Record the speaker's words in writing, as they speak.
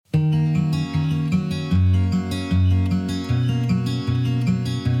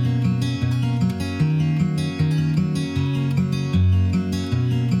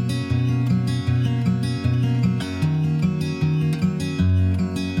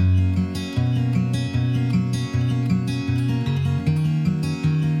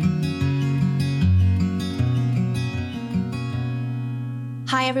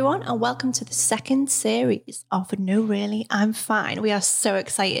everyone, and welcome to the second series of No Really, I'm Fine. We are so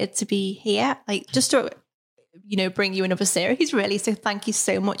excited to be here, just to bring you another series, really. So thank you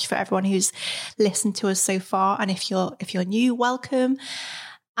so much for everyone who's listened to us so far. And if you're new, welcome.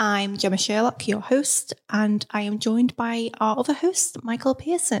 I'm Gemma Sherlock, your host, and I am joined by our other host, Michael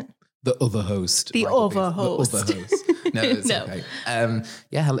Pearson. The other host. The other host. No, it's okay.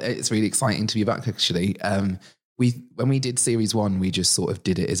 It's really exciting to be back, actually. When we did series 1, we just sort of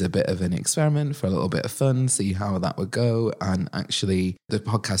did it as a bit of an experiment for a little bit of fun, see how that would go. And actually, the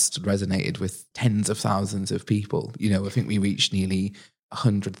podcast resonated with tens of thousands of people. I think we reached nearly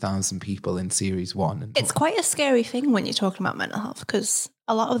 100,000 people in series 1. It's quite a scary thing when you're talking about mental health, because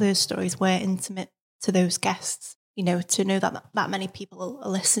a lot of those stories were intimate to those guests. To know that many people are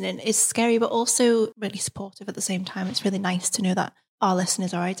listening is scary, but also really supportive at the same time. It's really nice to know that our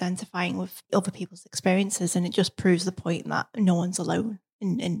listeners are identifying with other people's experiences, and it just proves the point that no one's alone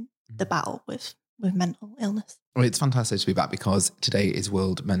in the battle with mental illness. Well, it's fantastic to be back because today is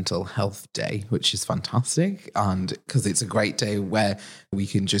World Mental Health Day, which is fantastic. And because it's a great day where we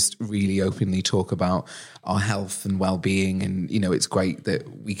can just really openly talk about our health and well-being. And, it's great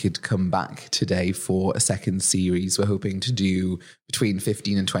that we could come back today for a second series. We're hoping to do between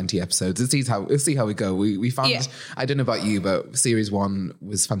 15 and 20 episodes. We'll see how we go. We found, I don't know about you, but series 1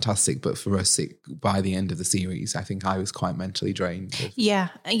 was fantastic. But for us, by the end of the series, I think I was quite mentally drained. Yeah.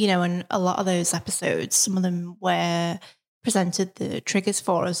 And a lot of those episodes, some of them were presented the triggers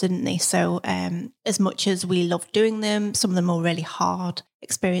for us, didn't they? So as much as we loved doing them, some of them were really hard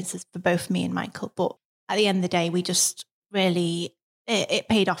experiences for both me and Michael. But at the end of the day, we just really, it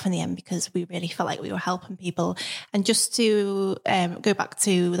paid off in the end because we really felt like we were helping people. And just to go back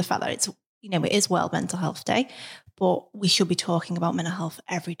to the fact that it is World Mental Health Day, but we should be talking about mental health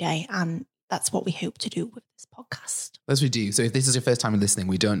every day. And that's what we hope to do with this podcast. As we do. So if this is your first time listening,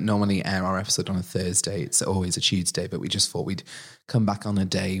 we don't normally air our episode on a Thursday. It's always a Tuesday, but we just thought we'd come back on a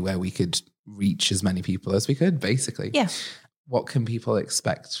day where we could reach as many people as we could, basically. Yeah. What can people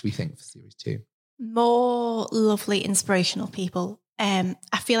expect, we think, for series 2? More lovely, inspirational people. I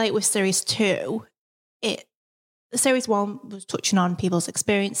feel like with series 2, series 1 was touching on people's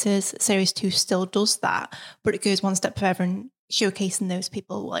experiences. Series 2 still does that, but it goes one step further and showcasing those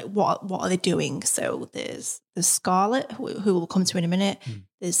people, like what are they doing. So there's Scarlett, who we'll come to in a minute.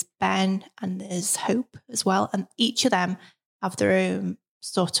 There's Ben, and there's Hope as well. And each of them have their own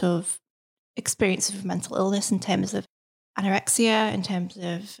sort of experiences with mental illness in terms of anorexia, in terms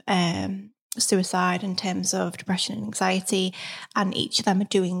of suicide, in terms of depression and anxiety. And each of them are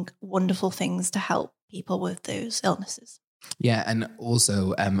doing wonderful things to help people with those illnesses. Yeah, and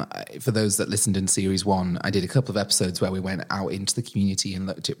also for those that listened in series 1, I did a couple of episodes where we went out into the community and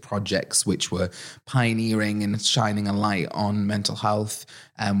looked at projects which were pioneering and shining a light on mental health,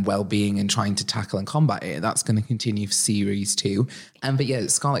 well-being, and trying to tackle and combat it. That's going to continue for series 2. But yeah,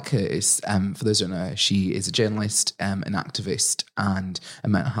 Scarlett Curtis, for those who don't know, she is a journalist, an activist, and a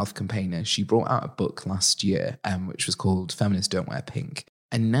mental health campaigner. She brought out a book last year, which was called Feminists Don't Wear Pink.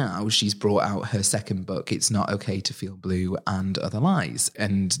 And now she's brought out her second book, It's Not Okay to Feel Blue and Other Lies.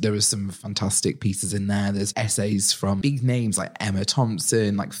 And there are some fantastic pieces in there. There's essays from big names like Emma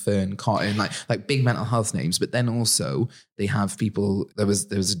Thompson, like Fern Cotton, like big mental health names. But then also they have people, there was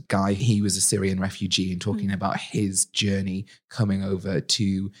a guy, he was a Syrian refugee, and talking about his journey coming over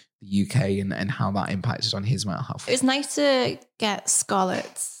to the UK and how that impacted on his mental health. It was nice to get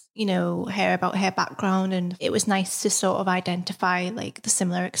Scarlett's hear about her background, and it was nice to sort of identify like the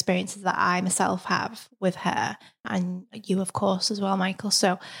similar experiences that I myself have with her, and you of course as well, Michael.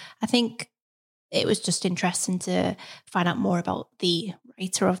 So I think it was just interesting to find out more about the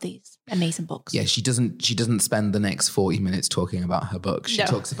writer of these amazing books. Yeah, she doesn't spend the next 40 minutes talking about her book. She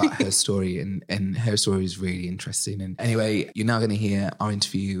talks about her story, and her story is really interesting. And anyway, you're now going to hear our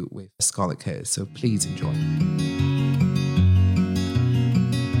interview with Scarlett Curtis, so please enjoy.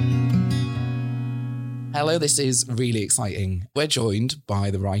 Hello, this is really exciting. We're joined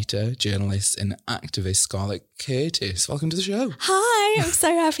by the writer, journalist and activist Scarlett Curtis. Welcome to the show. Hi, I'm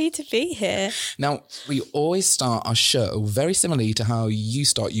so happy to be here. Now, we always start our show very similarly to how you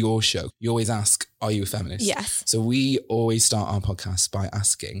start your show. You always ask, are you a feminist? Yes. So we always start our podcast by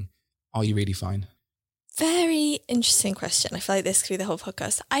asking, are you really fine? Very interesting question. I feel like this could be the whole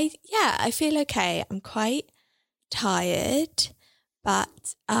podcast. I feel okay. I'm quite tired,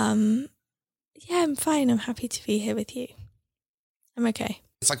 but yeah, I'm fine. I'm happy to be here with you. I'm okay.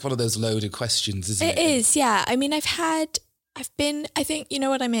 It's like one of those loaded questions, isn't it? It is, yeah. I mean, I think, you know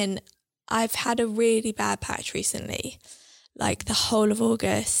what I'm in? I've had a really bad patch recently, like the whole of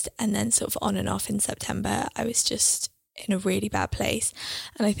August, and then sort of on and off in September. I was just in a really bad place.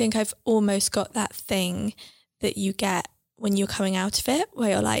 And I think I've almost got that thing that you get when you're coming out of it,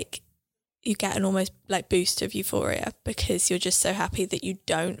 where you're like, you get an almost like boost of euphoria because you're just so happy that you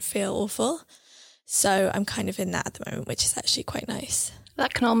don't feel awful. So I'm kind of in that at the moment, which is actually quite nice.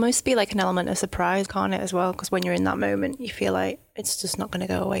 That can almost be like an element of surprise, can't it, as well? Because when you're in that moment, you feel like it's just not going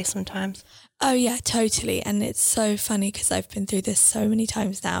to go away sometimes. Oh, yeah, totally. And it's so funny because I've been through this so many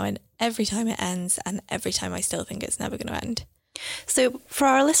times now, and every time it ends and every time I still think it's never going to end. So for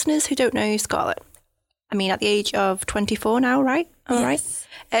our listeners who don't know you, Scarlett, I mean, at the age of 24 now, right? Am I right?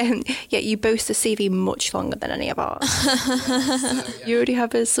 Yeah, you boast a CV much longer than any of ours. You already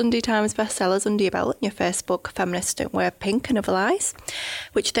have a Sunday Times bestsellers under your belt, your first book, Feminists Don't Wear Pink and Other Lies,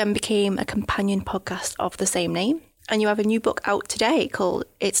 which then became a companion podcast of the same name. And you have a new book out today called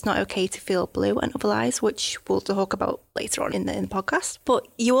It's Not Okay to Feel Blue and Other Lies, which we'll talk about later on in the podcast. But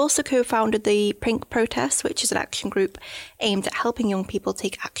you also co-founded the Pink Protest, which is an action group aimed at helping young people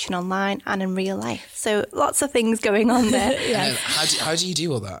take action online and in real life. So lots of things going on there. Yeah. How do you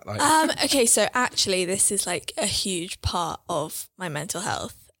do all that? Like, okay, so actually this is like a huge part of my mental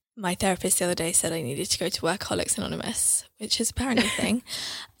health. My therapist the other day said I needed to go to Workaholics Anonymous, which is apparently a thing.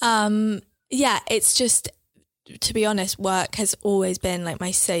 Yeah, it's just... To be honest, work has always been like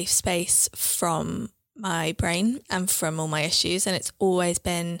my safe space from my brain and from all my issues. And it's always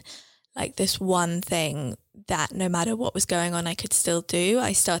been like this one thing that no matter what was going on, I could still do.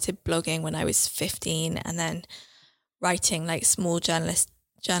 I started blogging when I was 15 and then writing like small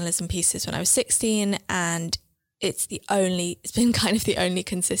journalism pieces when I was 16. And it's been kind of the only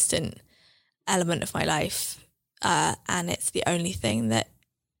consistent element of my life. And it's the only thing that,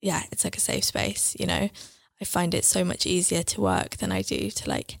 yeah, it's like a safe space, you know. I find it so much easier to work than I do to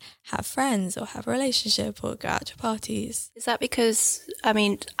like have friends or have a relationship or go out to parties. Is that because, I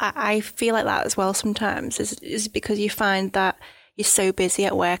mean, I feel like that as well sometimes. Is it because you find that you're so busy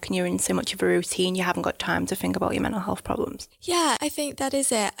at work and you're in so much of a routine, you haven't got time to think about your mental health problems? Yeah, I think that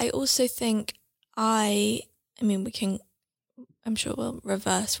is it. I also think I mean, I'm sure we'll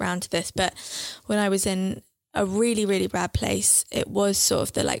reverse round to this, but when I was in a really, really bad place, it was sort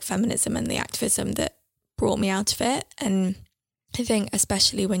of the like feminism and the activism that brought me out of it. And I think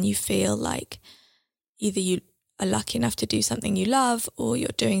especially when you feel like either you are lucky enough to do something you love or you're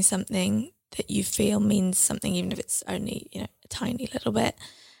doing something that you feel means something, even if it's only, you know, a tiny little bit,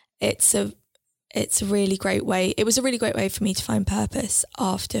 it's a really great way. It was a really great way for me to find purpose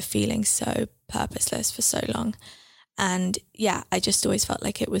after feeling so purposeless for so long. And yeah, I just always felt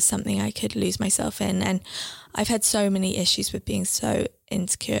like it was something I could lose myself in. And I've had so many issues with being so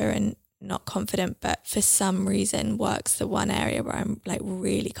insecure and not confident, but for some reason work's the one area where I'm like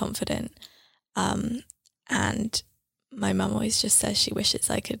really confident. And my mum always just says she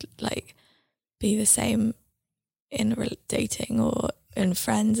wishes I could like be the same in dating or in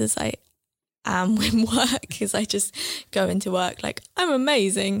friends as I am in work, because I just go into work like I'm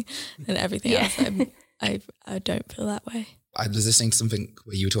amazing and everything else I don't feel that way. I was listening to something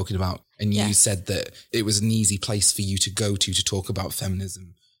where you were talking about, and you said that it was an easy place for you to go to talk about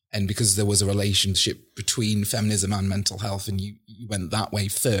feminism. And because there was a relationship between feminism and mental health, and you went that way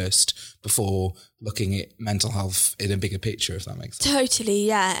first before looking at mental health in a bigger picture, if that makes sense. Totally,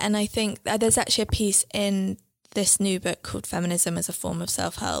 yeah. And I think there's actually a piece in this new book called Feminism as a Form of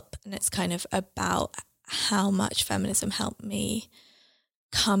Self-Help. And it's kind of about how much feminism helped me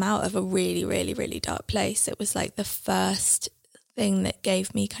come out of a really, really, really dark place. It was like the first thing that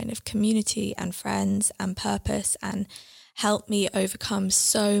gave me kind of community and friends and purpose and helped me overcome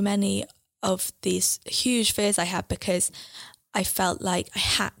so many of these huge fears I had, because I felt like I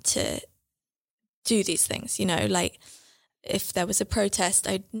had to do these things, you know, like if there was a protest,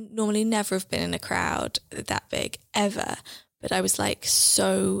 I'd normally never have been in a crowd that big ever, but I was like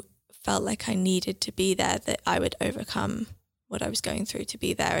felt like I needed to be there, that I would overcome what I was going through to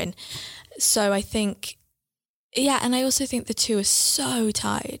be there. And so I think, yeah, and I also think the two are so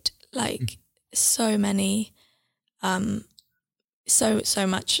tied, like so many so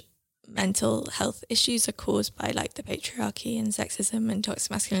much mental health issues are caused by like the patriarchy and sexism and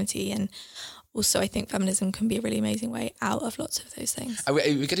toxic masculinity, and also I think feminism can be a really amazing way out of lots of those things.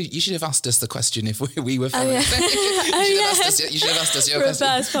 You should have asked us the question if we were feminists. You should have asked us your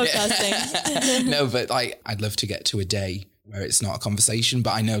reverse question. podcasting. No, but like I'd love to get to a day where it's not a conversation,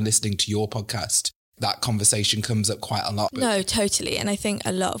 but I know listening to your podcast, that conversation comes up quite a lot. No, totally. And I think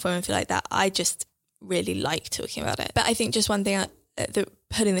a lot of women feel like that. I just really like talking about it. But I think just one thing that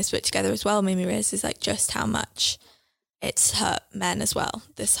putting this book together as well made me realize is like just how much it's hurt men as well,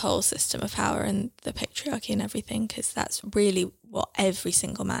 this whole system of power and the patriarchy and everything, because that's really what every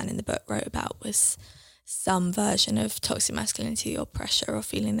single man in the book wrote about, was some version of toxic masculinity or pressure or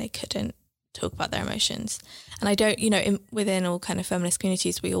feeling they couldn't talk about their emotions. And I don't, within all kind of feminist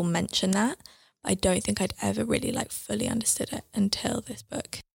communities, we all mention that. I don't think I'd ever really like fully understood it until this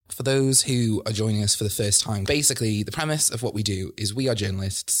book. For those who are joining us for the first time, basically the premise of what we do is we are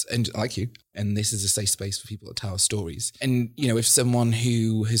journalists, and like you, and this is a safe space for people to tell stories. And, if someone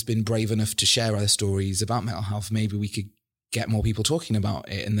who has been brave enough to share other stories about mental health, maybe we could get more people talking about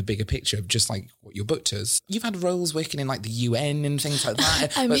it in the bigger picture of just like what your book does. You've had roles working in like the UN and things like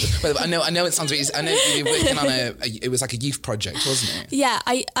that. But I know it sounds really, I know you're working on it was like a youth project, wasn't it? Yeah,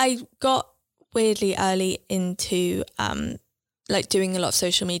 I got weirdly early into like doing a lot of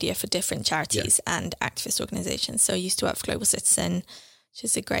social media for different charities and activist organisations. So I used to work for Global Citizen, which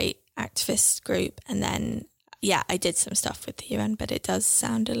is a great activist group. And then, I did some stuff with the UN, but it does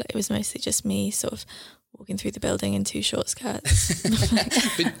sound it was mostly just me sort of walking through the building in 2 short skirts,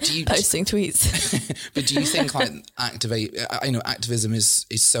 posting tweets. But do you think like activism is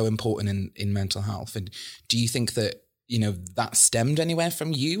so important in mental health? And do you think that, that stemmed anywhere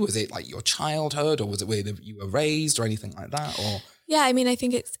from you? Was it like your childhood, or was it where you were raised or anything like that? Or yeah, I mean, I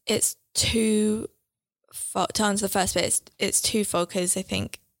think it's to answer the first bit, it's twofold, because I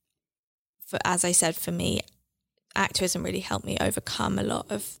think, as I said, for me, activism really helped me overcome a lot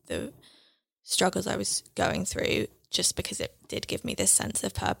of the struggles I was going through, just because it did give me this sense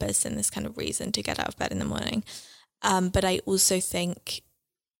of purpose and this kind of reason to get out of bed in the morning. But I also think,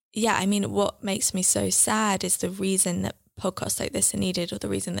 what makes me so sad is the reason that podcasts like this are needed, or the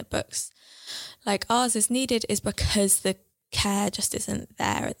reason that books like ours is needed, is because the care just isn't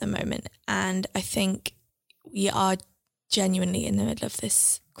there at the moment. And I think we are genuinely in the middle of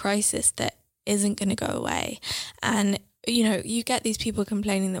this crisis that isn't going to go away. And you get these people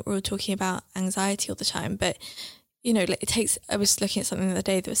complaining that we're all talking about anxiety all the time, but I was looking at something the other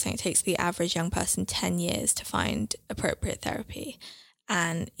day that was saying it takes the average young person 10 years to find appropriate therapy.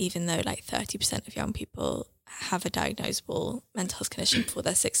 And even though like 30% of young people have a diagnosable mental health condition before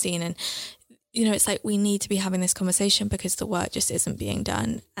they're 16, and it's like we need to be having this conversation because the work just isn't being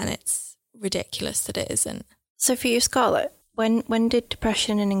done, and it's ridiculous that it isn't. So for you, Scarlett, when did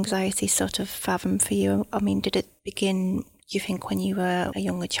depression and anxiety sort of fathom for you? I mean, did it begin, do you think, when you were a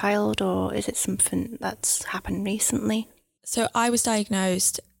younger child, or is it something that's happened recently? So I was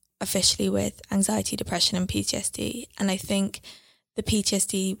diagnosed officially with anxiety, depression and PTSD. And I think the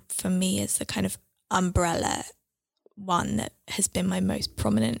PTSD for me is the kind of umbrella one that has been my most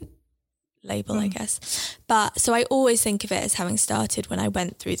prominent label, I guess. But so I always think of it as having started when I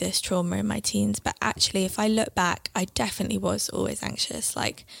went through this trauma in my teens. But actually, if I look back, I definitely was always anxious.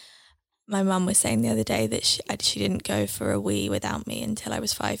 Like my mum was saying the other day that she didn't go for a wee without me until I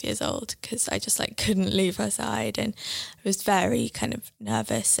was 5 years old, because I just like couldn't leave her side, and I was very kind of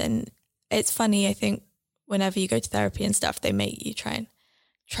nervous. And it's funny, I think whenever you go to therapy and stuff, they make you try and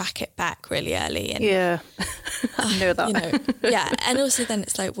track it back really early. And yeah, I know that. Yeah. And also then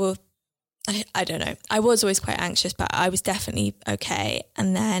it's like, well, I don't know. I was always quite anxious, but I was definitely okay.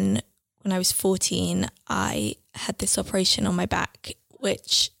 And then when I was 14, I had this operation on my back,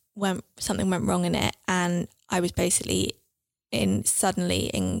 which something went wrong in it. And I was basically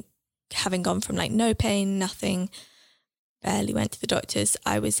suddenly having gone from like no pain, nothing, barely went to the doctors.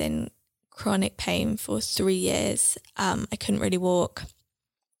 I was in chronic pain for 3 years. I couldn't really walk.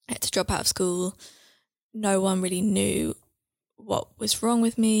 I had to drop out of school. No one really knew what was wrong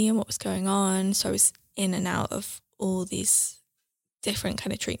with me and what was going on. So I was in and out of all these different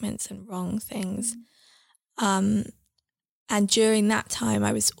kind of treatments and wrong things. And during that time,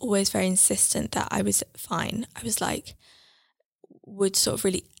 I was always very insistent that I was fine. I was like, would sort of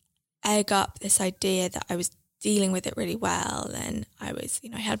really egg up this idea that I was dealing with it really well. And I was,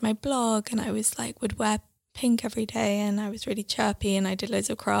 I had my blog, and I was like, would wear pink every day, and I was really chirpy, and I did loads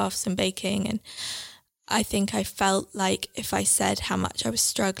of crafts and baking. And I think I felt like if I said how much I was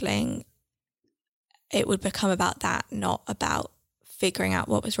struggling, it would become about that, not about figuring out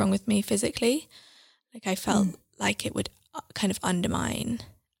what was wrong with me physically. Like I felt like it would kind of undermine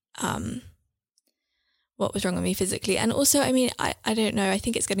what was wrong with me physically. And also, I mean, I don't know, I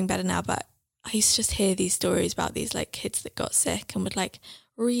think it's getting better now, but I used to just hear these stories about these like kids that got sick and would like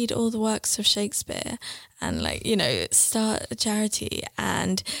read all the works of Shakespeare and like, start a charity,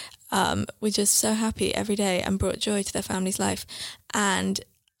 and we're just so happy every day and brought joy to their family's life. And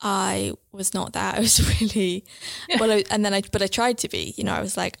I was not that. I was really, but I tried to be, I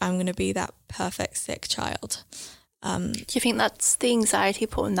was like, I'm going to be that perfect sick child. Do you think that's the anxiety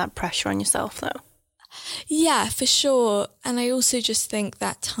putting that pressure on yourself though? Yeah, for sure. And I also just think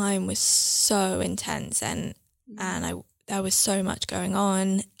that time was so intense, and there was so much going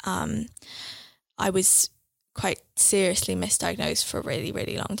on. I was quite seriously misdiagnosed for a really,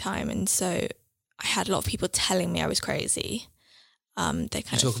 really long time. And so I had a lot of people telling me I was crazy. They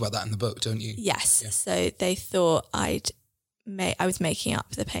kind you talk about that in the book, don't you? Yes. Yeah. So they thought I was making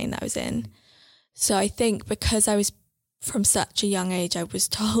up the pain that I was in. So I think because I was from such a young age, I was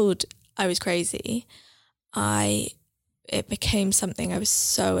told I was crazy. It became something I was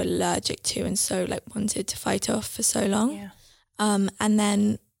so allergic to and so like wanted to fight off for so long. Yeah. And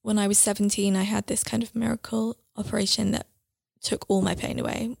then when I was 17, I had this kind of miracle operation that took all my pain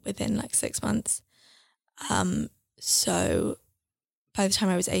away within like 6 months. So by the time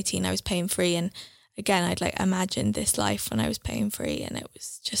I was 18, I was pain free. And again, I'd like imagined this life when I was pain free, and it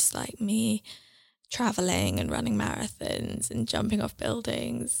was just like me traveling and running marathons and jumping off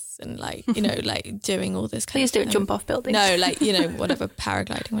buildings and like, you know, like doing all this kind Please don't jump off buildings. No, like, you know, whatever,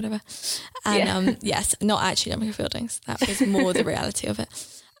 paragliding, whatever. And yes, not actually jumping off buildings. That was more the reality of it.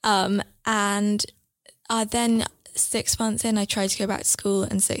 And then 6 months in, I tried to go back to school,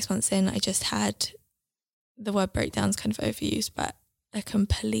 and 6 months in, I just had the word breakdown's kind of overused, but a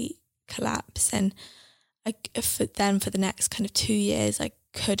complete collapse. And for the next kind of 2 years, I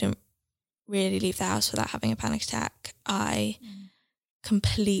couldn't really leave the house without having a panic attack. I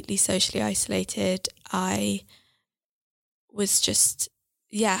completely socially isolated. I was just,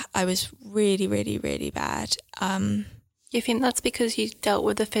 I was really, really, really bad. You think that's because you dealt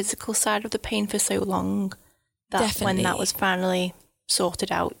with the physical side of the pain for so long that Definitely. when that was finally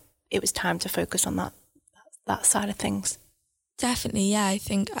sorted out, it was time to focus on that side of things? Definitely, yeah. I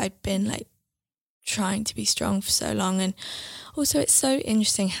think I'd been like trying to be strong for so long. And also it's so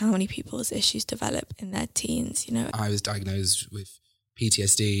interesting how many people's issues develop in their teens, you know. I was diagnosed with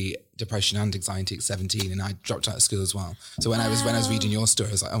PTSD, depression and anxiety at 17, and I dropped out of school as well. So when I was reading your story,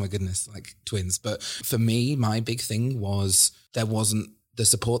 I was like, oh my goodness, like twins. But for me, my big thing was there wasn't the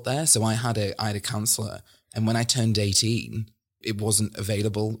support there. So I had a counsellor, and when I turned 18, it wasn't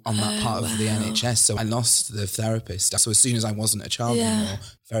available on that part of the NHS. So I lost the therapist. So as soon as I wasn't a child anymore,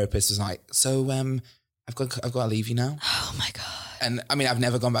 therapist was like, so I've got to leave you now. Oh my God. And I mean, I've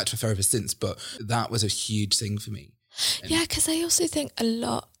never gone back to a therapist since, but that was a huge thing for me. Yeah, because I also think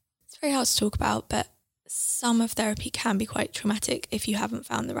it's very hard to talk about, but some of therapy can be quite traumatic if you haven't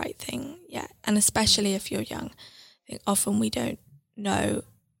found the right thing yet. And especially if you're young. I think often we don't know,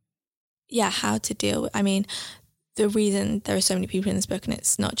 how to deal with, I mean, the reason there are so many people in this book, and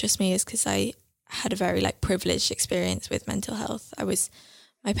it's not just me, is because I had a very like privileged experience with mental health.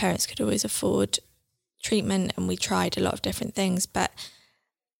 My parents could always afford treatment, and we tried a lot of different things, but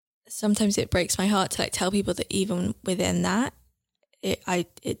sometimes it breaks my heart to like tell people that even within that,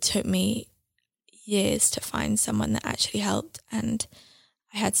 it took me years to find someone that actually helped, and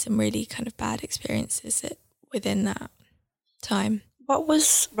I had some really kind of bad experiences within that time. What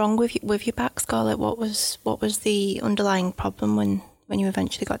was wrong with your back, Scarlett? What was the underlying problem when you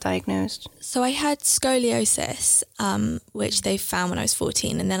eventually got diagnosed? So I had scoliosis, which they found when I was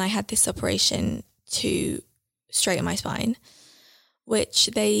 14, and then I had this operation to straighten my spine, which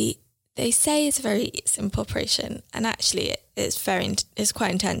they say is a very simple operation, and actually it's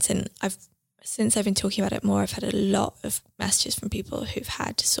quite intense. And since I've been talking about it more, I've had a lot of messages from people who've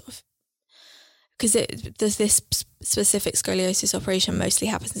had sort of, because there's this specific scoliosis operation mostly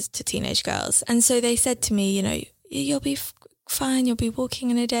happens to teenage girls. And so they said to me, you know, you'll be fine, you'll be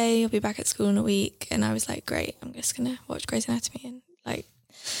walking in a day, you'll be back at school in a week. And I was like, great, I'm just going to watch Grey's Anatomy, and like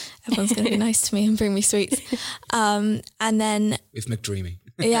everyone's going to be nice to me and bring me sweets. And then... With McDreamy.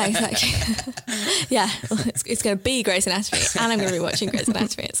 Yeah, exactly. Yeah, well, it's going to be Grey's Anatomy, and I'm going to be watching Grey's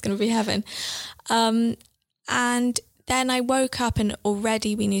Anatomy. It's going to be heaven. And then I woke up, and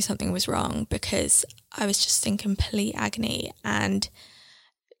already we knew something was wrong because I was just in complete agony. And,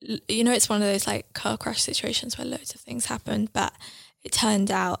 you know, it's one of those like car crash situations where loads of things happen. But it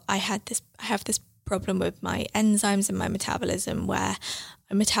turned out I have this problem with my enzymes and my metabolism where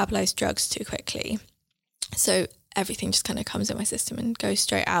I metabolize drugs too quickly. So everything just kind of comes in my system and goes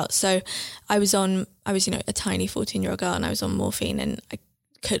straight out. So I was, you know, a tiny 14-year-old girl, and I was on morphine, and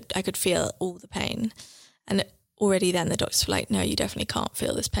I could feel all the pain. And already then the doctors were like, no, you definitely can't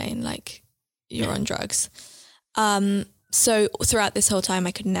feel this pain. Like, you're on drugs. So throughout this whole time,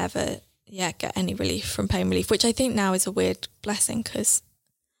 I could never, get any relief from pain relief, which I think now is a weird blessing because,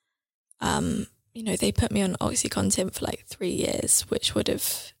 you know, they put me on OxyContin for like 3 years, which would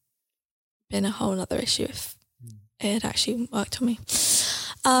have been a whole other issue if it had actually worked on me.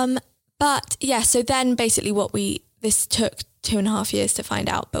 But yeah, so then basically this took 2.5 years to find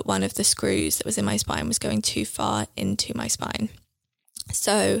out, but one of the screws that was in my spine was going too far into my spine.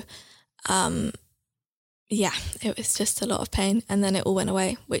 So, yeah, it was just a lot of pain, and then it all went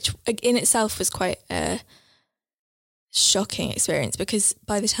away, which in itself was quite a shocking experience, because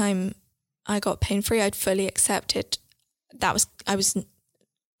by the time I got pain-free, I'd fully accepted that was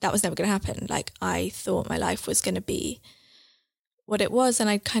never going to happen. Like, I thought my life was going to be what it was, and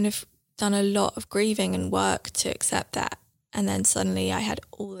I'd kind of done a lot of grieving and work to accept that. And then suddenly I had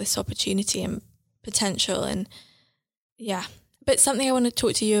all this opportunity and potential, and yeah. But something I want to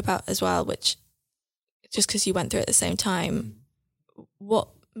talk to you about as well, which, just because you went through it at the same time, what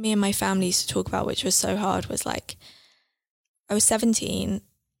me and my family used to talk about, which was so hard, was like, I was 17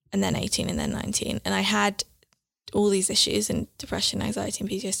 and then 18 and then 19, and I had all these issues and depression, anxiety and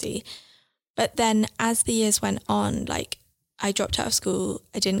PTSD. But then as the years went on, like, I dropped out of school,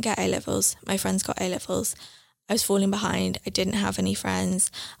 I didn't get A-levels, my friends got A-levels, I was falling behind, I didn't have any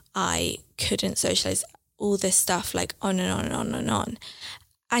friends, I couldn't socialise, all this stuff, like on and on and on and on.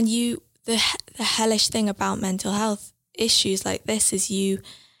 And the hellish thing about mental health issues like this is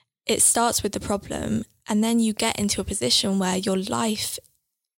it starts with the problem, and then you get into a position where your life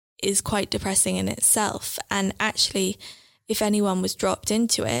is quite depressing in itself. And actually, if anyone was dropped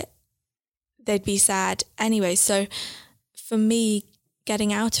into it, they'd be sad anyway. So for me,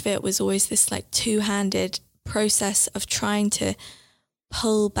 getting out of it was always this like two-handed process of trying to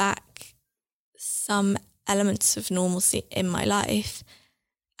pull back some elements of normalcy in my life,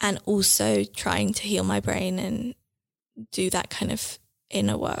 and also trying to heal my brain and do that kind of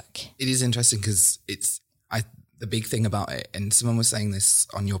inner work. It is interesting because the big thing about it, and someone was saying this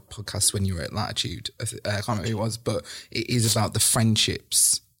on your podcast when you were at Latitude, I can't remember who it was, but it is about the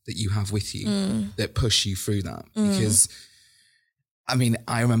friendships that you have with you that push you through that. Because, I mean,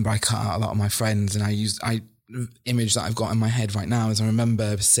 I remember I cut out a lot of my friends, and image that I've got in my head right now is I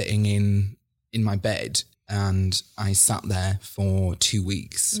remember sitting in my bed, and I sat there for 2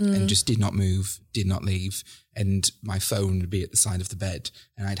 weeks and just did not move, did not leave. And my phone would be at the side of the bed,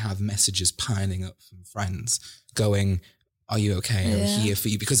 and I'd have messages piling up from friends going, "Are you okay? I'm here for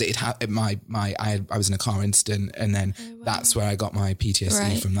you." Because I was in a car incident, and then that's where I got my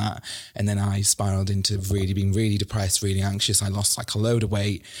PTSD from that. And then I spiraled into being really depressed, really anxious. I lost like a load of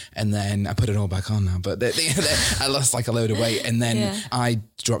weight, and then I put it all back on now, but I lost like a load of weight, and then I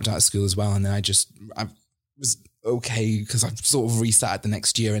dropped out of school as well. And then I was okay because I sort of restarted the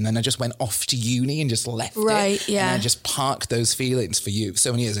next year, and then I just went off to uni and just left it. And I just parked those feelings for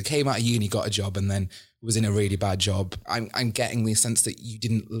so many years. I came out of uni, got a job, and then was in a really bad job. I'm getting the sense that you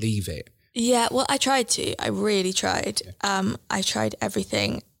didn't leave it. Yeah, well, I tried to. I really tried. I tried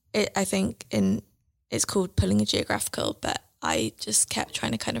everything. I think it's called pulling a geographical, but I just kept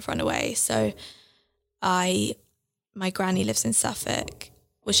trying to kind of run away. So my granny lives in Suffolk.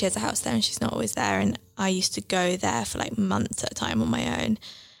 Well, she has a house there and she's not always there. And I used to go there for like months at a time on my own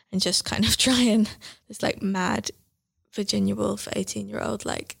and just kind of try and this like mad Virginia Woolf 18-year-old,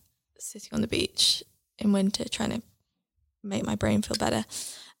 like sitting on the beach in winter trying to make my brain feel better.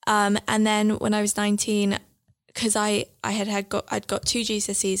 And then when I was 19, because I'd got 2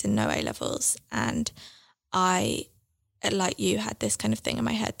 GCSEs and no A-levels, and I, like you, had this kind of thing in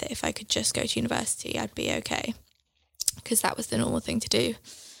my head that if I could just go to university, I'd be okay, because that was the normal thing to do.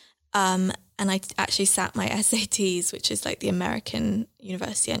 And I actually sat my SATs, which is like the American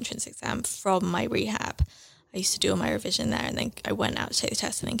university entrance exam, from my rehab. I used to do all my revision there, and then I went out to take the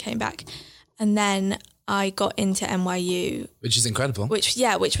test and then came back. And then I got into NYU. Which is incredible.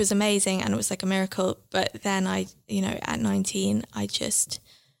 Which was amazing, and it was like a miracle. But then at 19, I just,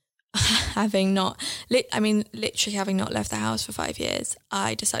 literally having not left the house for 5 years,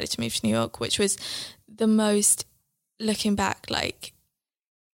 I decided to move to New York, which was the most, looking back,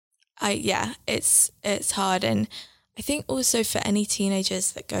 it's hard. And I think also for any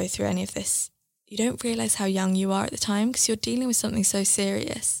teenagers that go through any of this, you don't realise how young you are at the time, because you're dealing with something so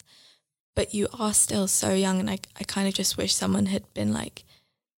serious, but you are still so young. And I kind of just wish someone had been like,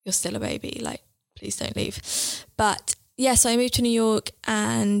 you're still a baby, like, please don't leave. But yeah, so I moved to New York,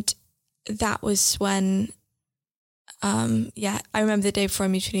 and that was when, I remember the day before I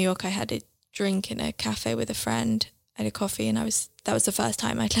moved to New York, I had a drink in a cafe with a friend. I had a coffee, and that was the first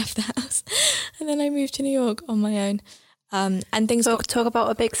time I'd left the house. And then I moved to New York on my own. And things talk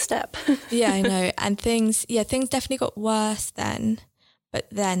about a big step. Yeah, I know. And things definitely got worse then, but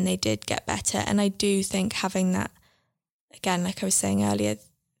then they did get better. And I do think having that, again, like I was saying earlier,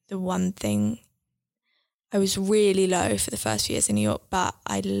 the one thing, I was really low for the first few years in New York, but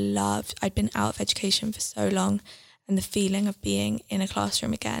I'd been out of education for so long, and the feeling of being in a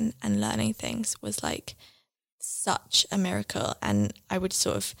classroom again and learning things was like such a miracle. And I would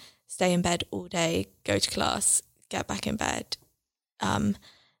sort of stay in bed all day, go to class, get back in bed,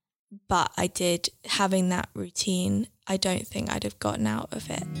 But having that routine, I don't think I'd have gotten out of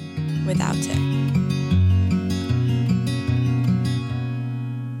it without it.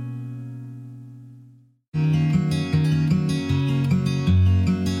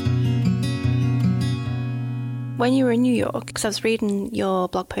 When you were in New York, because I was reading your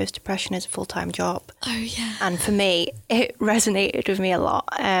blog post, Depression is a Full-Time Job. Oh, yeah. And for me, it resonated with me a lot.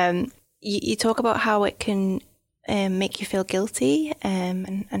 You talk about how it can make you feel guilty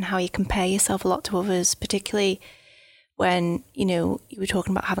and how you compare yourself a lot to others, particularly when, you were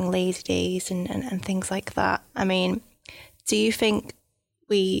talking about having lazy days and things like that. I mean, do you think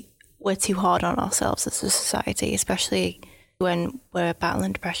we're too hard on ourselves as a society, especially when we're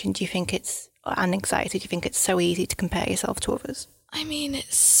battling depression? Do you think and anxiety, do you think it's so easy to compare yourself to others? I mean,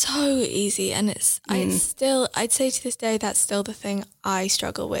 it's so easy, and I'd say to this day, that's still the thing I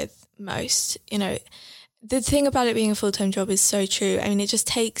struggle with most. The thing about it being a full-time job is so true. I mean, it just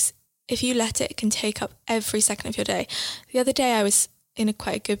takes, if you let it can take up every second of your day. The other day I was in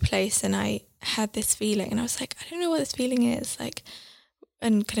quite a good place and I had this feeling and I was like, I don't know what this feeling is,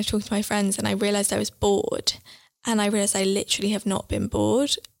 and kind of talking to my friends, and I realised I was bored. And I realised I literally have not been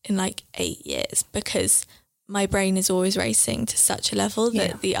bored in 8 years, because my brain is always racing to such a level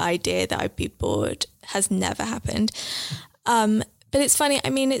that the idea that I'd be bored has never happened. But it's funny. I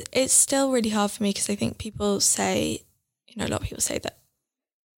mean, it's still really hard for me, because I think people say, a lot of people say that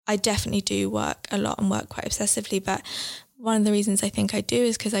I definitely do work a lot and work quite obsessively. But one of the reasons I think I do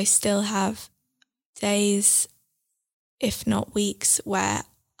is because I still have days, if not weeks, where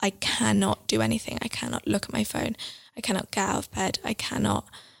I cannot do anything. I cannot look at my phone. I cannot get out of bed. I cannot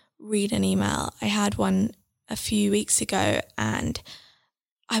read an email. I had one a few weeks ago and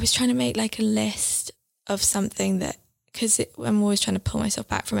I was trying to make a list of something that, because I'm always trying to pull myself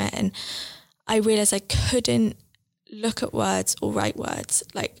back from it, and I realised I couldn't look at words or write words.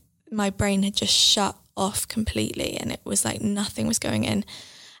 My brain had just shut off completely and it was nothing was going in.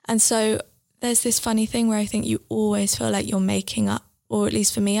 And so there's this funny thing where I think you always feel like you're making up, or at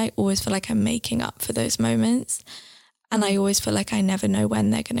least for me, I always feel like I'm making up for those moments. And I always feel like I never know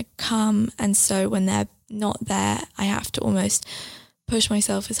when they're going to come. And so when they're not there, I have to almost push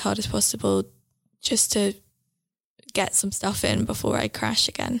myself as hard as possible just to get some stuff in before I crash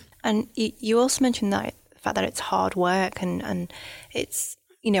again. And you also mentioned that the fact that it's hard work and it's,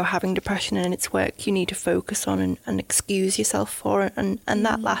 having depression and it's work you need to focus on and excuse yourself for. And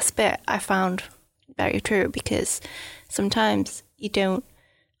that last bit I found very true, because sometimes you don't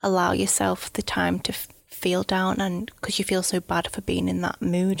allow yourself the time to feel down, and because you feel so bad for being in that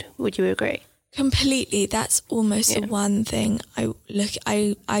mood. Would you agree? Completely. That's almost the one thing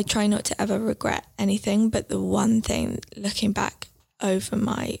I try not to ever regret anything, but the one thing looking back over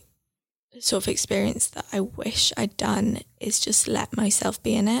my sort of experience that I wish I'd done is just let myself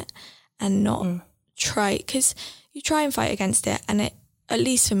be in it and not try, because you try and fight against it, and it, at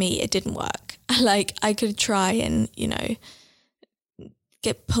least for me, it didn't work. I could try and,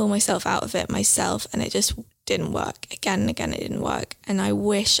 pull myself out of it myself, and it just didn't work. Again and again, it didn't work. And I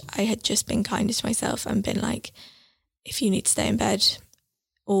wish I had just been kinder to myself and been like, if you need to stay in bed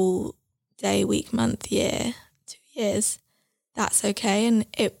all day, week, month, year, 2 years, that's okay. And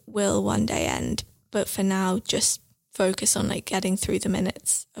it will one day end. But for now, just focus on getting through the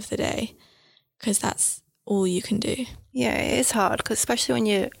minutes of the day, because that's all you can do. Yeah, it is hard, because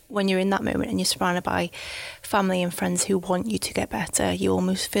especially when you're in that moment and you're surrounded by family and friends who want you to get better, you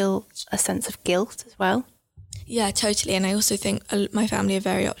almost feel a sense of guilt as well. Yeah, totally. And I also think my family are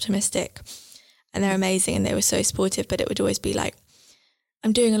very optimistic and they're amazing and they were so supportive, but it would always be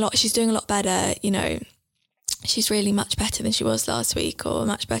I'm doing a lot, she's doing a lot better, she's really much better than she was last week or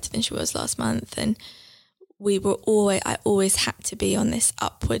much better than she was last month. And I always had to be on this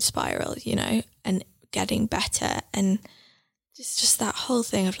upward spiral, and getting better, and just that whole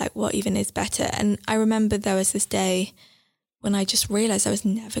thing of what even is better. And I remember there was this day when I just realised I was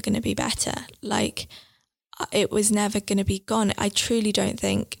never going to be better. It was never going to be gone. I truly don't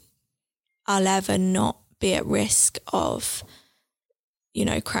think I'll ever not be at risk of,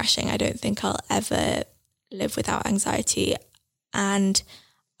 crashing. I don't think I'll ever live without anxiety. And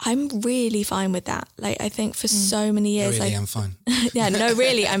I'm really fine with that. I think for so many years... No, really, I'm fine. Yeah, no,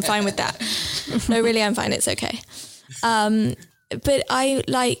 really, I'm fine with that. No, really, I'm fine. It's okay. But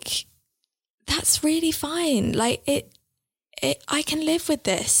that's really fine. I can live with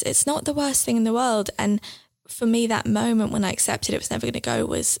this. It's not the worst thing in the world. And for me, that moment when I accepted it was never going to go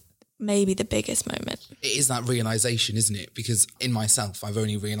was maybe the biggest moment. It is that realization, isn't it? Because in myself, I've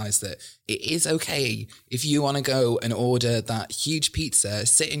only realized that it is okay if you want to go and order that huge pizza,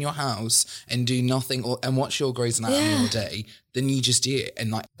 sit in your house and do nothing and watch your Grey's Anatomy all day. then you just do it.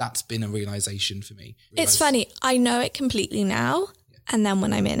 And like, that's been a realization for me. It's funny. I know it completely now. And then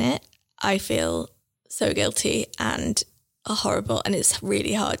when I'm in it, I feel so guilty and horrible. And it's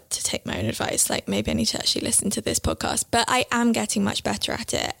really hard to take my own advice. Like, maybe I need to actually listen to this podcast, but I am getting much better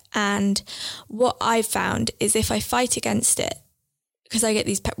at it. And what I've found is if I fight against it, because I get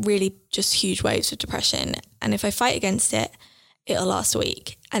these really just huge waves of depression. And if I fight against it, it'll last a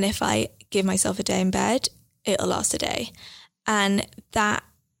week. And if I give myself a day in bed, it'll last a day. And that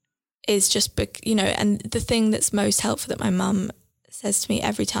is just, and the thing that's most helpful that my mum says to me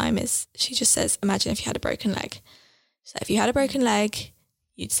every time is, she just says, imagine if you had a broken leg. So if you had a broken leg,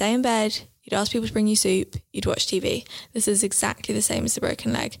 you'd stay in bed, you'd ask people to bring you soup, you'd watch TV. This is exactly the same as the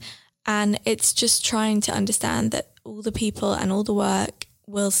broken leg. And it's just trying to understand that all the people and all the work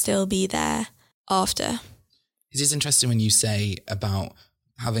will still be there after. It is interesting when you say about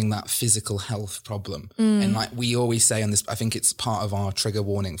having that physical health problem. And like we always say on this, I think it's part of our trigger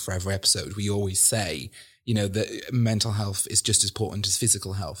warning for every episode. We always say, that mental health is just as important as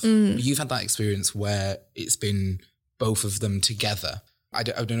physical health. But you've had that experience where it's been both of them together. I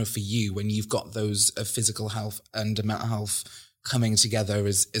don't know for you, when you've got those physical health and mental health coming together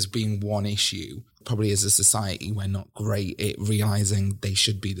as being one issue, probably as a society, we're not great at realizing they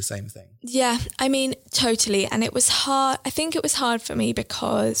should be the same thing. Yeah, I mean, totally. And it was hard. I think it was hard for me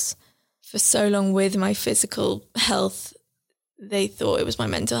because for so long with my physical health, they thought it was my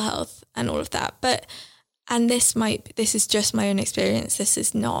mental health and all of that. And this is just my own experience. This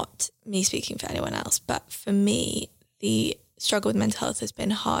is not me speaking for anyone else. But for me, the struggle with mental health has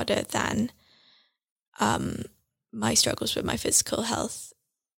been harder than my struggles with my physical health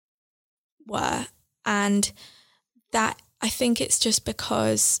were. And that, I think it's just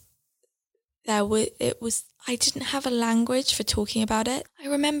because I didn't have a language for talking about it. I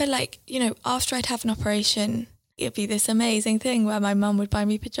remember after I'd have an operation, it'd be this amazing thing where my mum would buy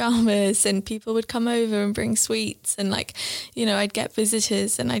me pajamas and people would come over and bring sweets and I'd get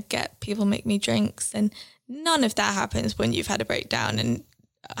visitors and I'd get people make me drinks, and none of that happens when you've had a breakdown and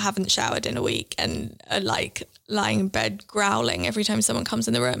haven't showered in a week and are lying in bed growling every time someone comes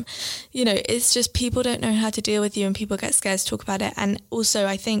in the room. It's just people don't know how to deal with you and people get scared to talk about it. And also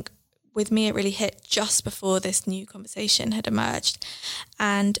I think with me, it really hit just before this new conversation had emerged.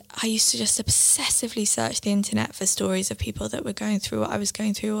 And I used to just obsessively search the internet for stories of people that were going through what I was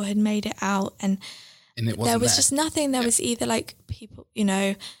going through or had made it out. And it wasn't there was just nothing. There was either people,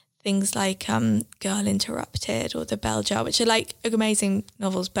 things like Girl Interrupted or The Bell Jar, which are amazing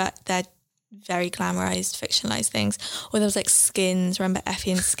novels, but they're very glamorized, fictionalized things. Or there was Skins. Remember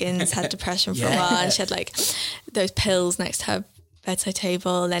Effie and Skins had depression for a while, and she had those pills next to her bedside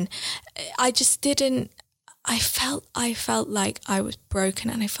table. And I just didn't, I felt like I was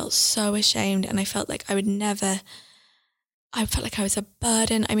broken, and I felt so ashamed, and I felt like I felt like I was a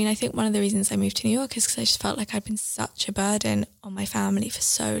burden. I mean, I think one of the reasons I moved to New York is because I just felt like I'd been such a burden on my family for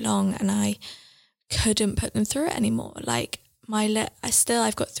so long, and I couldn't put them through it anymore.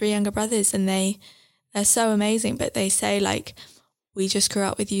 I've got 3 younger brothers, and they're so amazing, but they say we just grew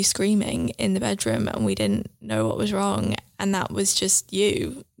up with you screaming in the bedroom and we didn't know what was wrong, and that was just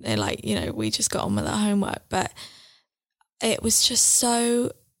you. They're we just got on with our homework. But it was just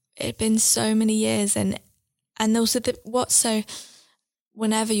it'd been so many years, and also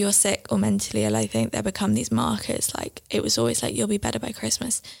whenever you're sick or mentally ill, I think there become these markers. It was always you'll be better by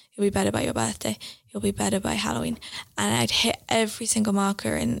Christmas, you'll be better by your birthday, you'll be better by Halloween. And I'd hit every single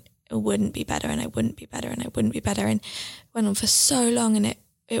marker and it wouldn't be better, and I wouldn't be better, and I wouldn't be better. And went on for so long, and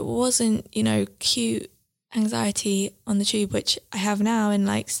it wasn't, cute anxiety on the tube, which I have now, and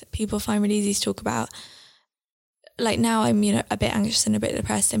people find really easy to talk about. Now I'm, a bit anxious and a bit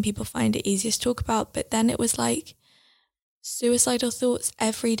depressed, and people find it easier to talk about. But then it was suicidal thoughts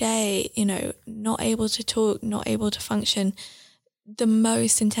every day, not able to talk, not able to function, the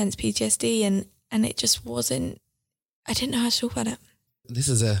most intense PTSD. And it just wasn't, I didn't know how to talk about it. This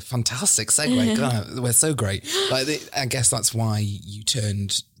is a fantastic segue. God, we're so great. I guess that's why you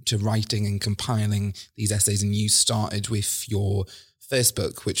turned to writing and compiling these essays, and you started with your first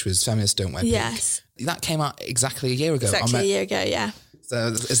book, which was Feminists Don't Wear Pink. Yes. That came out exactly a year ago. Exactly a year ago, yeah. So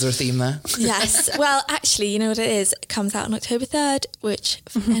is there a theme there? Yes. Well, actually, you know what it is? It comes out on October 3rd, which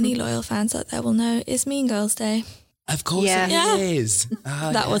for any loyal fans out there will know is Mean Girls Day. Of course it is.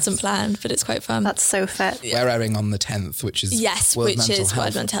 That wasn't planned, but it's quite fun. That's so fit. We're airing on the 10th, which is World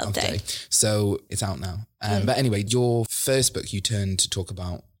Mental Health Day. So it's out now. But anyway, your first book, you turned to talk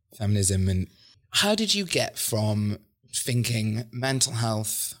about feminism. And how did you get from thinking mental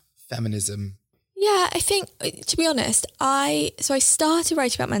health, feminism? Yeah, I think, to be honest, I started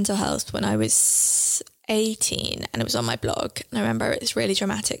writing about mental health when I was 18 and it was on my blog. And I remember this really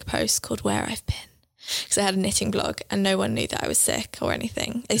dramatic post called Where I've Been, because I had a knitting blog and no one knew that I was sick or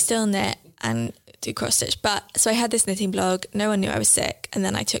anything. I still knit and do cross stitch. But so I had this knitting blog, no one knew I was sick. And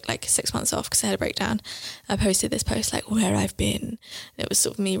then I took like 6 months off because I had a breakdown. I posted this post like Where I've Been. And it was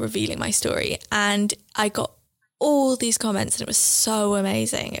sort of me revealing my story. And I got all these comments and it was so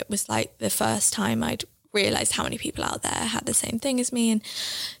amazing. It was like the first time I'd realised how many people out there had the same thing as me. And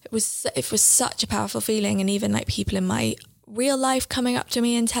it was such a powerful feeling. And even like people in my real life coming up to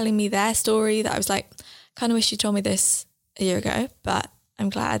me and telling me their story, that I was like, kind of wish you told me this a year ago, but I'm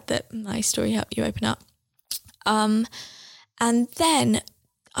glad that my story helped you open up. And then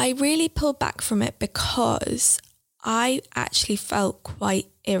I really pulled back from it because I actually felt quite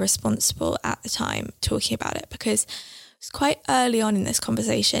irresponsible at the time talking about it, because it was quite early on in this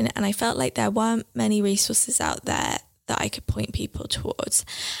conversation and I felt like there weren't many resources out there that I could point people towards.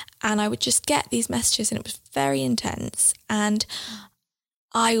 And I would just get these messages and it was very intense. And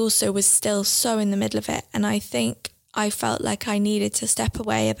I also was still so in the middle of it. And I think I felt like I needed to step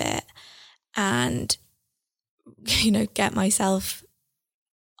away a bit and, you know, get myself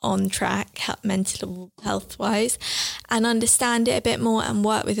on track mental health wise and understand it a bit more and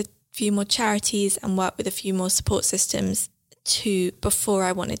work with a few more charities and work with a few more support systems before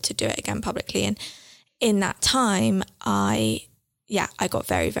I wanted to do it again publicly. And in that time, I got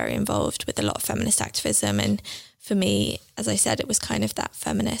very, very involved with a lot of feminist activism. And for me, as I said, it was kind of that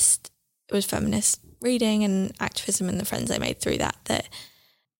feminist reading and activism and the friends I made through that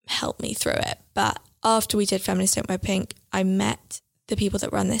helped me through it. But after we did Feminists Don't Wear Pink, I met the people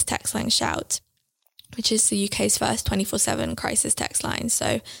that run this text line Shout, which is the UK's first 24/7 crisis text line.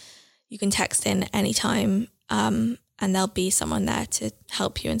 So you can text in anytime and there'll be someone there to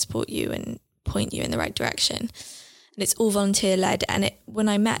help you and support you and point you in the right direction. And it's all volunteer led. And when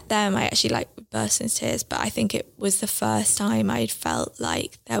I met them, I actually burst into tears, but I think it was the first time I'd felt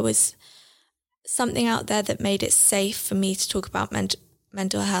like there was something out there that made it safe for me to talk about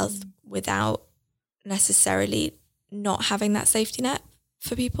mental health without necessarily not having that safety net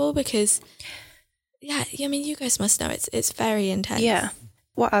for people, because I mean, you guys must know it's very intense. Yeah.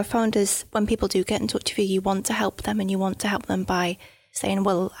 What I've found is when people do get in touch with you, you want to help them and you want to help them by saying,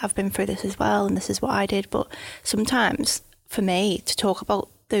 well, I've been through this as well and this is what I did. But sometimes for me to talk about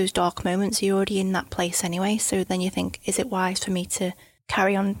those dark moments, you're already in that place anyway. So then you think, is it wise for me to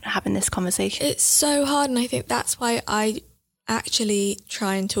carry on having this conversation? It's so hard. And I think that's why I actually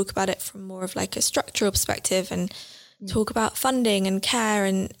try and talk about it from more of like a structural perspective and talk about funding and care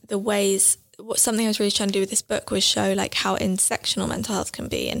and the ways. Something I was really trying to do with this book was show like how intersectional mental health can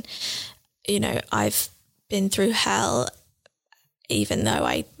be. And, you know, I've been through hell, even though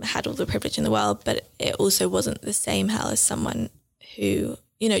I had all the privilege in the world, but it also wasn't the same hell as someone who,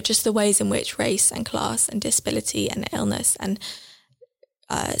 you know, just the ways in which race and class and disability and illness and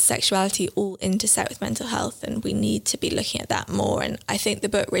sexuality all intersect with mental health. And we need to be looking at that more. And I think the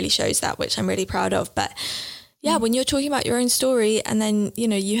book really shows that, which I'm really proud of. But yeah, when you're talking about your own story and then, you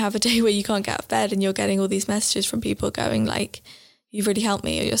know, you have a day where you can't get out of bed and you're getting all these messages from people going like, you've really helped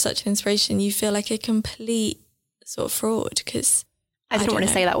me or you're such an inspiration, you feel like a complete sort of fraud because... I didn't want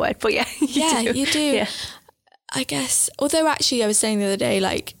to say that word, but yeah. You do. Yeah. I guess, although actually I was saying the other day,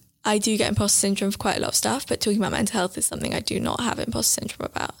 like I do get imposter syndrome for quite a lot of stuff, but talking about mental health is something I do not have imposter syndrome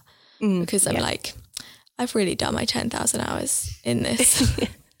about because I'm like, I've really done my 10,000 hours in this.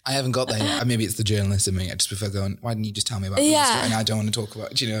 I haven't got there yet. Maybe it's the journalist in me. I just prefer going, why didn't you just tell me about this? And I don't want to talk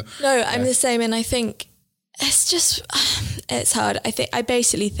about it, you know? No, I'm the same. And I think it's hard. I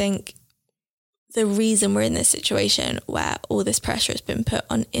basically think the reason we're in this situation where all this pressure has been put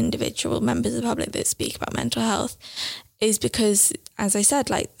on individual members of the public that speak about mental health is because, as I said,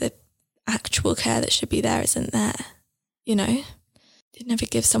 like the actual care that should be there isn't there, you know? You'd never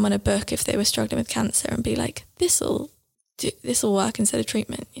give someone a book if they were struggling with cancer and be like, this'll work instead of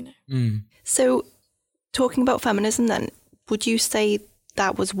treatment, you know? So talking about feminism then, would you say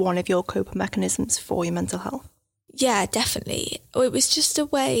that was one of your coping mechanisms for your mental health? Yeah, definitely. It was just a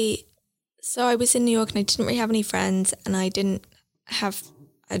way. So I was in New York and I didn't really have any friends and I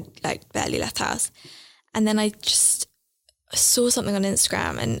barely left the house. And then I just saw something on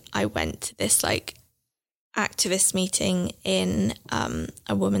Instagram and I went to this like activist meeting in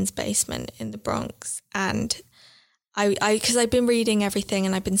a woman's basement in the Bronx. And because I'd been reading everything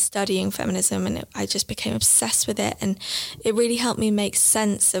and I've been studying feminism and I just became obsessed with it. And it really helped me make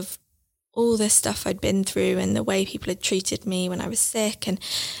sense of all this stuff I'd been through and the way people had treated me when I was sick. And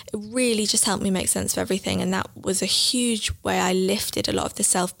it really just helped me make sense of everything. And that was a huge way I lifted a lot of the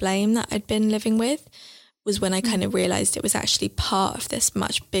self-blame that I'd been living with, was when I kind of realised it was actually part of this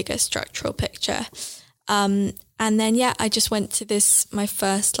much bigger structural picture. And then, I just went to my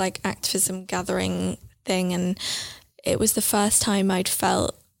first like activism gathering thing. And it was the first time I'd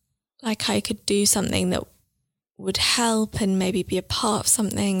felt like I could do something that would help and maybe be a part of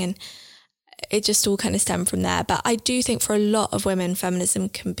something. And it just all kind of stemmed from there. But I do think for a lot of women, feminism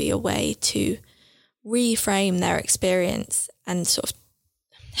can be a way to reframe their experience and sort of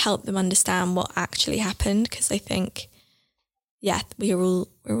help them understand what actually happened. Because I think, we're all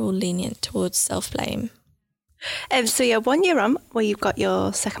lenient towards self-blame. So 1 year on, where you've got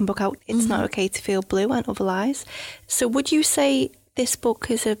your second book out, It's Not Okay to Feel Blue and Other Lies. So would you say this book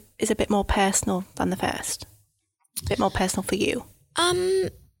is a bit more personal than the first? A bit more personal for you?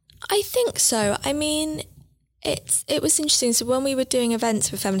 I think so. I mean, it was interesting. So when we were doing events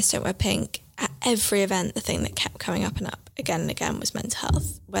for Feminists Don't Wear Pink, at every event, the thing that kept coming up and up again and again was mental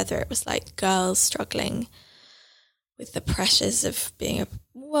health, whether it was like girls struggling with the pressures of being a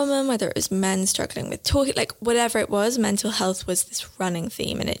woman, whether it was men struggling with talking, like whatever it was, mental health was this running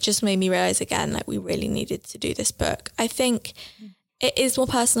theme. And it just made me realize again, like we really needed to do this book. I think it is more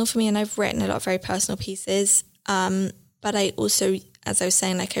personal for me, and I've written a lot of very personal pieces. But I also, as I was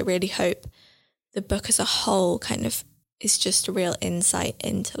saying, like I really hope the book as a whole kind of is just a real insight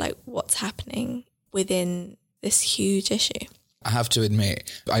into like what's happening within this huge issue. I have to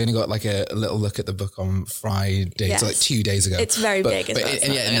admit, I only got like a little look at the book on Friday, so like 2 days ago. It's very big as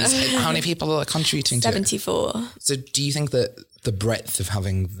well. How many people are contributing to it? 74. So do you think that the breadth of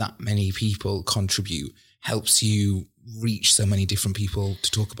having that many people contribute helps you reach so many different people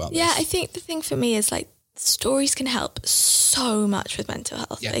to talk about this? Yeah, I think the thing for me is like stories can help so much with mental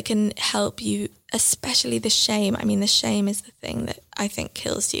health. Yeah. They can help you, especially the shame. I mean, the shame is the thing that I think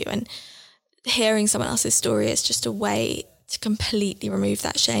kills you. And hearing someone else's story is just a way to completely remove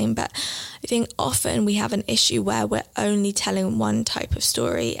that shame. But I think often we have an issue where we're only telling one type of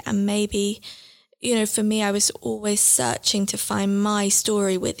story. And maybe, you know, for me, I was always searching to find my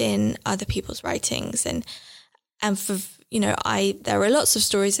story within other people's writings. And for, you know, there are lots of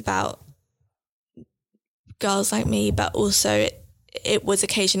stories about girls like me, but also it was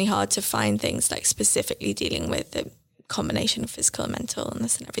occasionally hard to find things like specifically dealing with the combination of physical and mental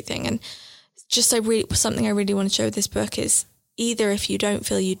illness and everything. And just something I really want to show with this book is either if you don't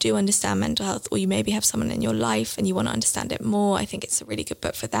feel you do understand mental health, or you maybe have someone in your life and you want to understand it more, I think it's a really good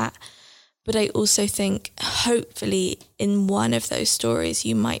book for that. But I also think hopefully in one of those stories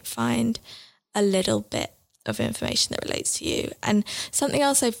you might find a little bit of information that relates to you. And something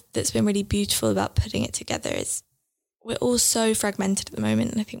else that's been really beautiful about putting it together is we're all so fragmented at the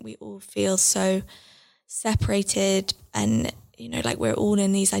moment, and I think we all feel so separated, and you know, like we're all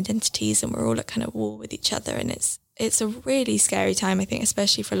in these identities and we're all at kind of war with each other. And it's a really scary time, I think,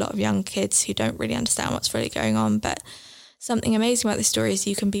 especially for a lot of young kids who don't really understand what's really going on. But something amazing about this story is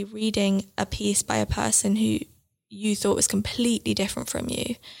you can be reading a piece by a person who you thought was completely different from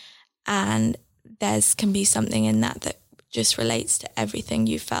you, and can be something in that just relates to everything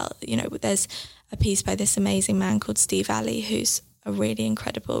you felt. You know, there's a piece by this amazing man called Steve Alley, who's a really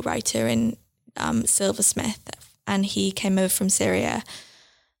incredible writer in Silversmith, and he came over from Syria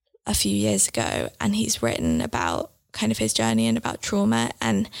a few years ago, and he's written about kind of his journey and about trauma.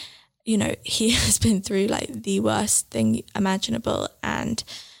 And, you know, he has been through like the worst thing imaginable, and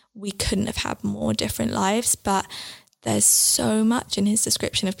we couldn't have had more different lives. But there's so much in his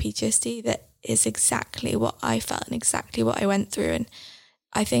description of PTSD that is exactly what I felt and exactly what I went through. And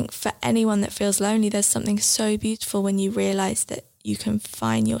I think for anyone that feels lonely, there's something so beautiful when you realise that you can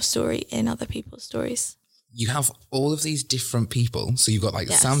find your story in other people's stories. You have all of these different people. So you've got like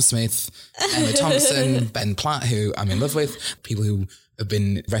Sam Smith, Emma Thompson, Ben Platt, who I'm in love with, people who have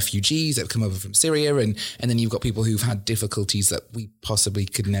been refugees that have come over from Syria. And then you've got people who've had difficulties that we possibly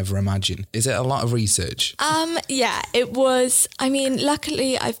could never imagine. Is it a lot of research? Yeah, it was. I mean,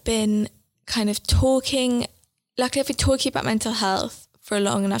 luckily I've been talking about mental health for a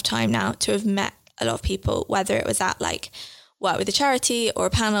long enough time now to have met a lot of people, whether it was at like work with a charity or a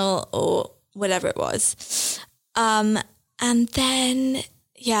panel or whatever it was. And then,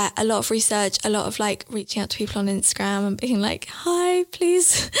 a lot of research, a lot of like reaching out to people on Instagram and being like, hi,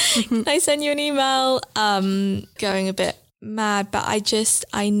 please, can I send you an email? Going a bit mad, but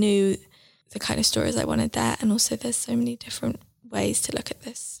I knew the kind of stories I wanted there. And also there's so many different ways to look at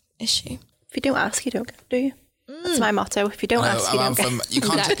this issue. If you don't ask, you don't get, do you? That's my motto. If you don't ask, you don't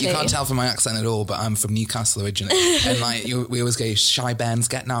get. You can't tell from my accent at all, but I'm from Newcastle originally. And like we always go, shy Ben's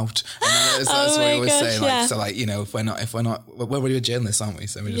getting out. And that's what we always say. Like, yeah. So like, you know, if we're not, we're journalists, aren't we?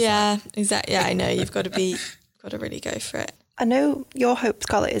 So we just exactly. Yeah, I know. You've got to really go for it. I know your hope,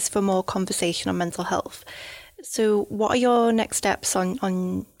 Scarlett, is for more conversation on mental health. So what are your next steps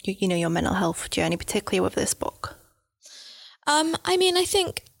on your mental health journey, particularly with this book? I mean, I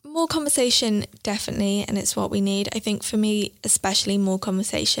think more conversation, definitely, and it's what we need. I think for me, especially more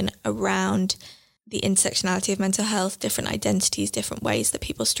conversation around the intersectionality of mental health, different identities, different ways that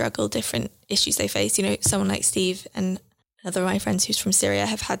people struggle, different issues they face. You know, someone like Steve and another of my friends who's from Syria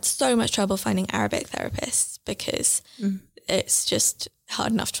have had so much trouble finding Arabic therapists because it's just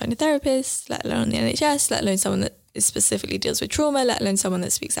hard enough to find a therapist, let alone the NHS, let alone someone that specifically deals with trauma, let alone someone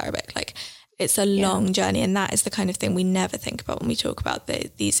that speaks Arabic. Like, it's a long journey, and that is the kind of thing we never think about when we talk about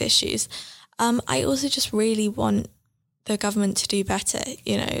these issues. I also just really want the government to do better.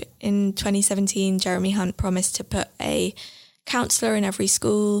 You know, in 2017, Jeremy Hunt promised to put a counsellor in every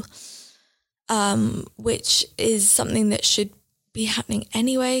school, which is something that should be happening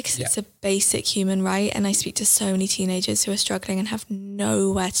anyway, because it's a basic human right. And I speak to so many teenagers who are struggling and have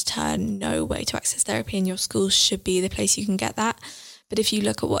nowhere to turn, no way to access therapy, and your school should be the place you can get that. But if you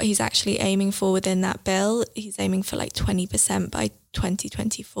look at what he's actually aiming for within that bill, he's aiming for like 20% by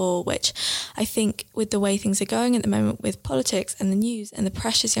 2024, which I think with the way things are going at the moment with politics and the news and the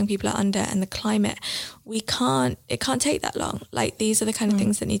pressures young people are under and the climate, it can't take that long. Like, these are the kind of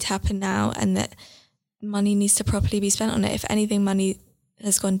things that need to happen now, and that money needs to properly be spent on it. If anything, money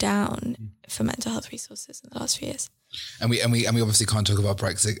has gone down for mental health resources in the last few years. And we obviously can't talk about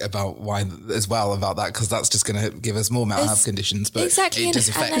Brexit about why as well about that, because that's just going to give us more mental health conditions. But exactly, it does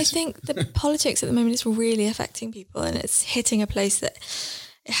affect. And I think the politics at the moment is really affecting people, and it's hitting a place that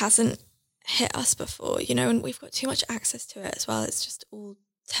it hasn't hit us before. You know, and we've got too much access to it as well. It's just all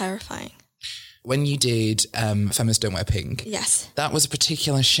terrifying. When you did Feminists Don't Wear Pink, yes, that was a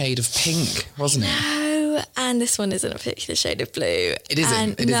particular shade of pink, wasn't it? No, and this one isn't a particular shade of blue. It isn't.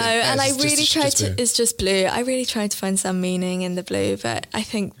 And it isn't. and I it's really just tried blue. to. It's just blue. I really tried to find some meaning in the blue, but I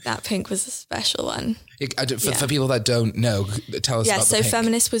think that pink was a special one. For people that don't know, tell us about the pink. So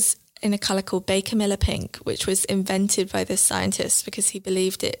Feminist was in a colour called Baker Miller pink, which was invented by this scientist because he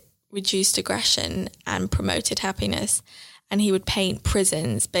believed it reduced aggression and promoted happiness. And he would paint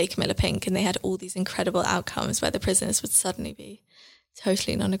prisons Baker Miller pink, and they had all these incredible outcomes where the prisoners would suddenly be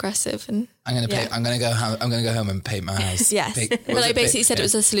totally non-aggressive. And I'm going to go home and paint my house. Yes, but I basically said it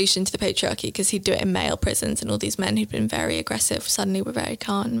was a solution to the patriarchy, because he'd do it in male prisons, and all these men who'd been very aggressive suddenly were very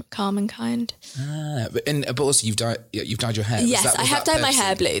calm and kind. But also you've dyed your hair. Yes, I have dyed my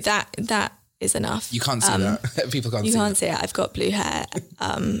hair blue. That is enough. You can't see that. People can't see You that. can't see it. I've got blue hair.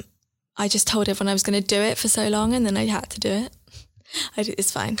 I just told everyone I was going to do it for so long, and then I had to do it. It's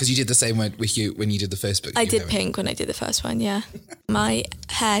fine. Because you did the same with you when you did the first book. I did pink when I did the first one, yeah. My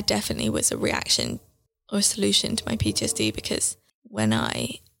hair definitely was a reaction or a solution to my PTSD, because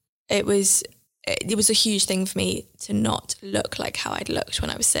it was a huge thing for me to not look like how I'd looked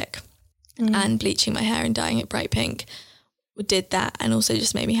when I was sick. And bleaching my hair and dyeing it bright pink did that, and also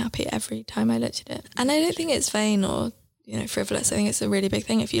just made me happy every time I looked at it. And I don't think it's vain or frivolous. I think it's a really big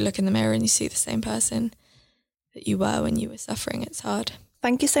thing. If you look in the mirror and you see the same person that you were when you were suffering, it's hard.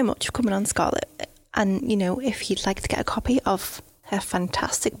 Thank you so much for coming on, Scarlett. And, if you'd like to get a copy of her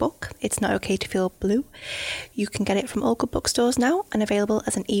fantastic book, It's Not Okay to Feel Blue, you can get it from all good bookstores now, and available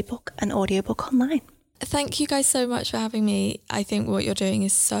as an ebook and audiobook online. Thank you guys so much for having me. I think what you're doing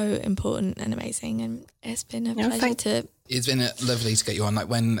is so important and amazing, and it's been a pleasure to... It's been lovely to get you on. Like,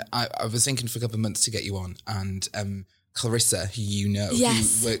 when I was thinking for a couple of months to get you on, and Clarissa, who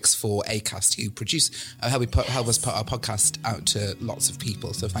who works for Acast, who help us put our podcast out to lots of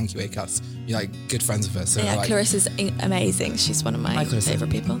people. So thank you, Acast. You're like good friends of us. So Clarissa's amazing. She's one of my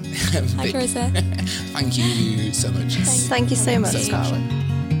favourite people. Hi, Clarissa. Thank you so much. Thank you so much, Scarlett.